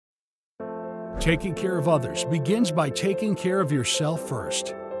Taking care of others begins by taking care of yourself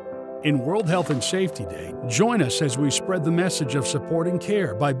first. In World Health and Safety Day, join us as we spread the message of supporting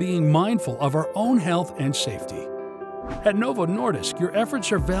care by being mindful of our own health and safety. At Novo Nordisk, your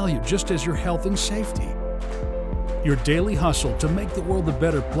efforts are valued just as your health and safety. Your daily hustle to make the world a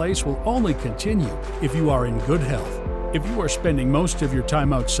better place will only continue if you are in good health. If you are spending most of your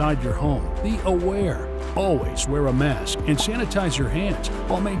time outside your home, be aware. Always wear a mask and sanitize your hands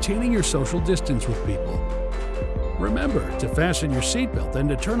while maintaining your social distance with people. Remember to fasten your seatbelt and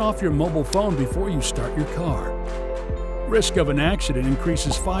to turn off your mobile phone before you start your car. Risk of an accident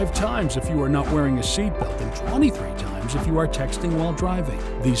increases 5 times if you are not wearing a seatbelt and 23 times if you are texting while driving.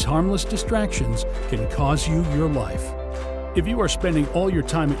 These harmless distractions can cost you your life. If you are spending all your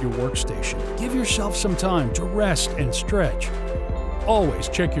time at your workstation, give yourself some time to rest and stretch. Always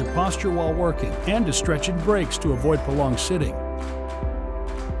check your posture while working and to stretch in breaks to avoid prolonged sitting.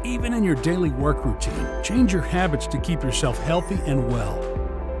 Even in your daily work routine, change your habits to keep yourself healthy and well.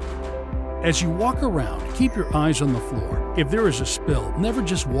 As you walk around, keep your eyes on the floor. If there is a spill, never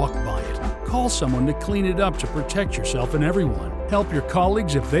just walk by it. Call someone to clean it up to protect yourself and everyone. Help your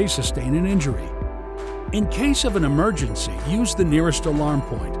colleagues if they sustain an injury. In case of an emergency, use the nearest alarm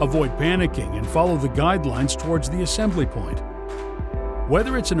point. Avoid panicking and follow the guidelines towards the assembly point.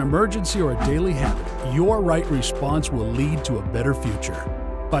 Whether it's an emergency or a daily habit, your right response will lead to a better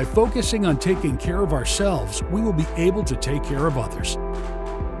future. By focusing on taking care of ourselves, we will be able to take care of others.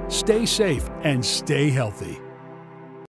 Stay safe and stay healthy.